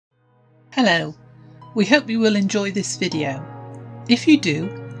Hello, we hope you will enjoy this video. If you do,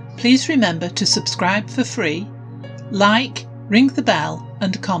 please remember to subscribe for free, like, ring the bell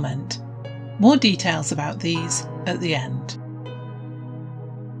and comment. More details about these at the end.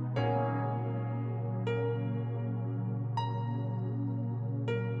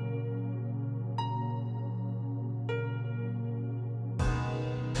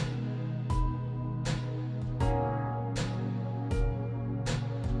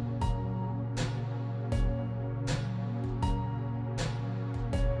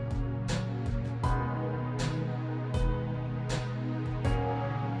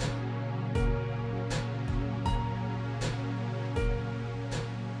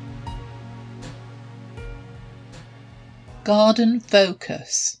 Garden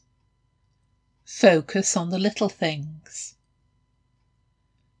focus. Focus on the little things.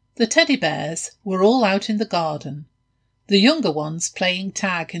 The teddy bears were all out in the garden, the younger ones playing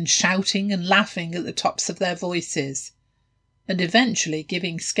tag and shouting and laughing at the tops of their voices, and eventually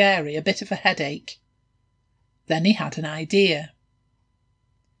giving Scary a bit of a headache. Then he had an idea.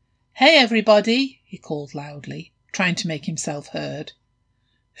 "Hey everybody," he called loudly, trying to make himself heard.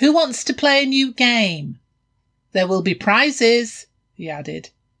 "Who wants to play a new game? There will be prizes," he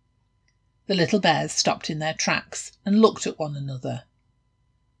added. The little bears stopped in their tracks and looked at one another.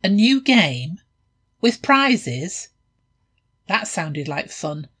 A new game? With prizes? That sounded like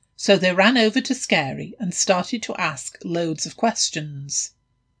fun, so they ran over to Scary and started to ask loads of questions.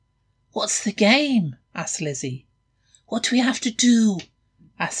 "What's the game?" asked Lizzie. "What do we have to do?"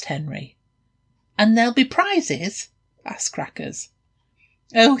 asked Henry. "And there'll be prizes?" asked Crackers.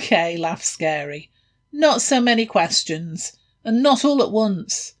 "OK," laughed Scary. "Not so many questions, and not all at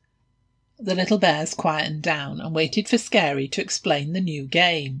once." The little bears quietened down and waited for Scary to explain the new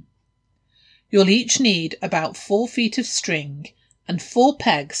game. "You'll each need about 4 feet of string and 4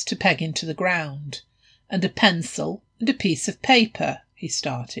 pegs to peg into the ground, and a pencil and a piece of paper," he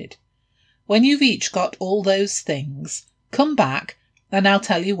started. "When you've each got all those things, come back and I'll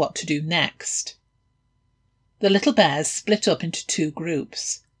tell you what to do next." The little bears split up into 2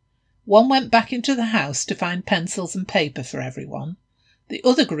 groups. One went back into the house to find pencils and paper for everyone. The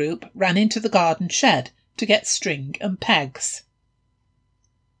other group ran into the garden shed to get string and pegs.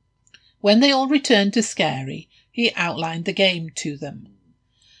 When they all returned to Scary, he outlined the game to them.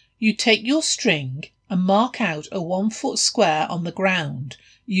 "You take your string and mark out a 1-foot square on the ground,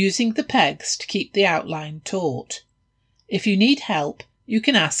 using the pegs to keep the outline taut. If you need help, you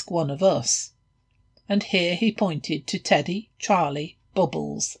can ask one of us." And here he pointed to Teddy, Charlie,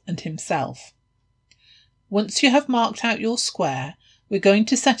 Bubbles and himself. "Once you have marked out your square, we're going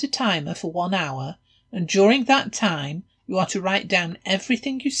to set a timer for 1 hour, and during that time you are to write down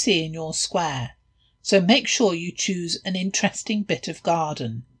everything you see in your square, so make sure you choose an interesting bit of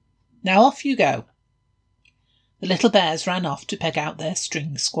garden. Now off you go." The little bears ran off to peg out their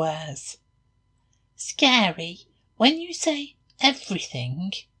string squares. "Scary, when you say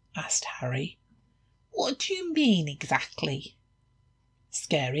everything," asked Harry, "what do you mean exactly?"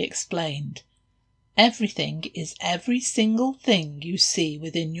 Scary explained. "Everything is every single thing you see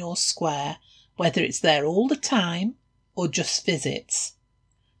within your square, whether it's there all the time or just visits.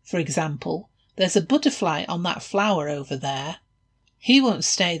 For example, there's a butterfly on that flower over there. He won't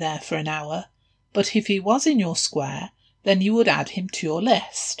stay there for an hour, but if he was in your square, then you would add him to your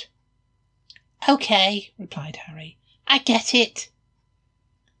list." "OK," replied Harry. "I get it."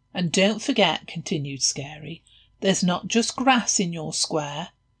 "And don't forget," continued Scary, "there's not just grass in your square.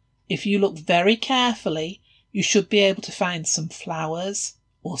 If you look very carefully, you should be able to find some flowers,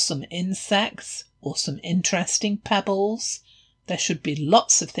 or some insects, or some interesting pebbles. There should be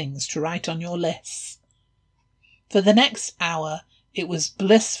lots of things to write on your lists." For the next hour it was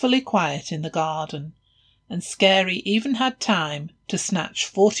blissfully quiet in the garden, and Scary even had time to snatch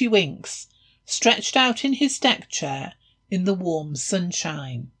 40 winks, stretched out in his deck chair in the warm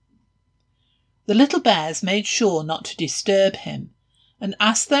sunshine. The little bears made sure not to disturb him, and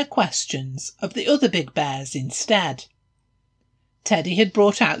asked their questions of the other big bears instead. Teddy had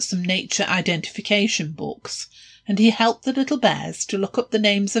brought out some nature identification books, and he helped the little bears to look up the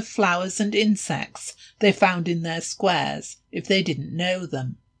names of flowers and insects they found in their squares if they didn't know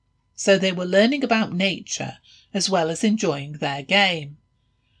them. So they were learning about nature as well as enjoying their game.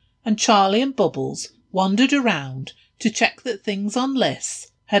 And Charlie and Bubbles wandered around to check that things on lists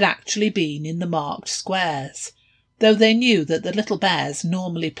had actually been in the marked squares, though they knew that the little bears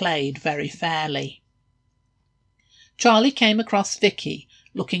normally played very fairly. Charlie came across Vicky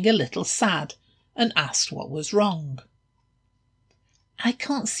looking a little sad and asked what was wrong. "I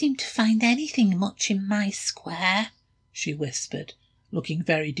can't seem to find anything much in my square," she whispered, looking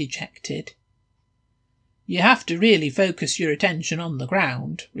very dejected. "You have to really focus your attention on the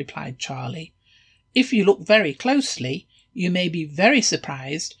ground," replied Charlie. "If you look very closely, you may be very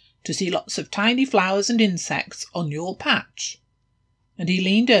surprised to see lots of tiny flowers and insects on your patch." And he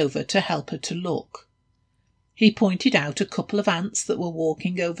leaned over to help her to look. He pointed out a couple of ants that were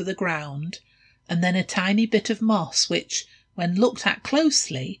walking over the ground, and then a tiny bit of moss which, when looked at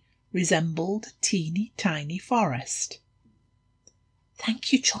closely, resembled a teeny tiny forest.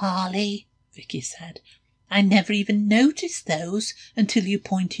 "Thank you, Charlie," Vicky said. "I never even noticed those until you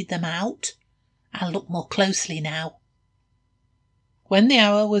pointed them out. I'll look more closely now." When the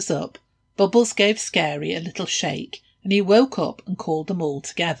hour was up, Bubbles gave Scary a little shake, and he woke up and called them all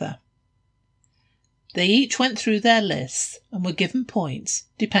together. They each went through their lists and were given points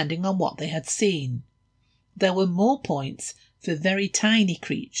depending on what they had seen. There were more points for very tiny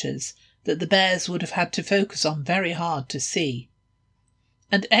creatures that the bears would have had to focus on very hard to see,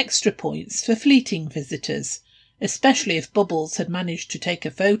 and extra points for fleeting visitors, especially if Bubbles had managed to take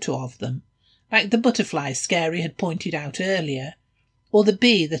a photo of them, like the butterfly Scary had pointed out earlier, or the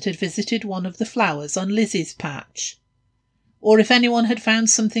bee that had visited one of the flowers on Lizzie's patch. Or if anyone had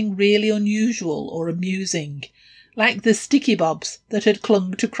found something really unusual or amusing, like the sticky bobs that had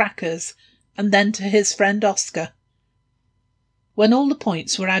clung to Crackers and then to his friend Oscar. When all the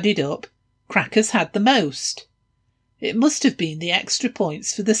points were added up, Crackers had the most. It must have been the extra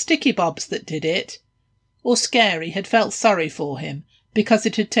points for the sticky bobs that did it, or Scary had felt sorry for him because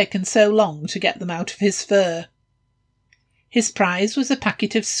it had taken so long to get them out of his fur. His prize was a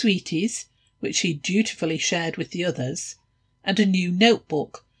packet of sweeties, which he dutifully shared with the others, and a new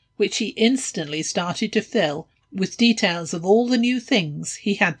notebook, which he instantly started to fill with details of all the new things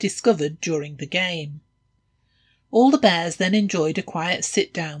he had discovered during the game. All the bears then enjoyed a quiet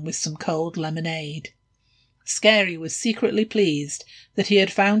sit-down with some cold lemonade. Scary was secretly pleased that he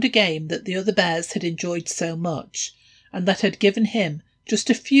had found a game that the other bears had enjoyed so much, and that had given him just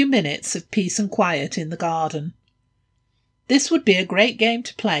a few minutes of peace and quiet in the garden. This would be a great game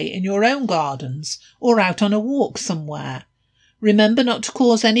to play in your own gardens or out on a walk somewhere. Remember not to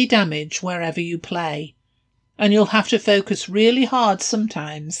cause any damage wherever you play, and you'll have to focus really hard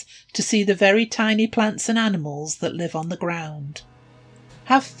sometimes to see the very tiny plants and animals that live on the ground.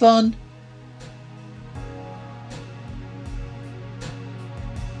 Have fun!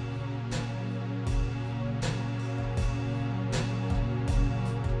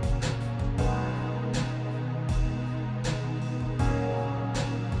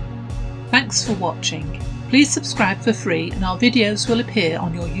 Thanks for watching. Please subscribe for free and our videos will appear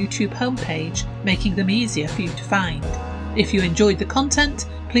on your YouTube homepage, making them easier for you to find. If you enjoyed the content,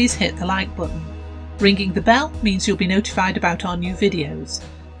 please hit the like button. Ringing the bell means you'll be notified about our new videos.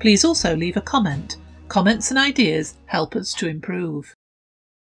 Please also leave a comment. Comments and ideas help us to improve.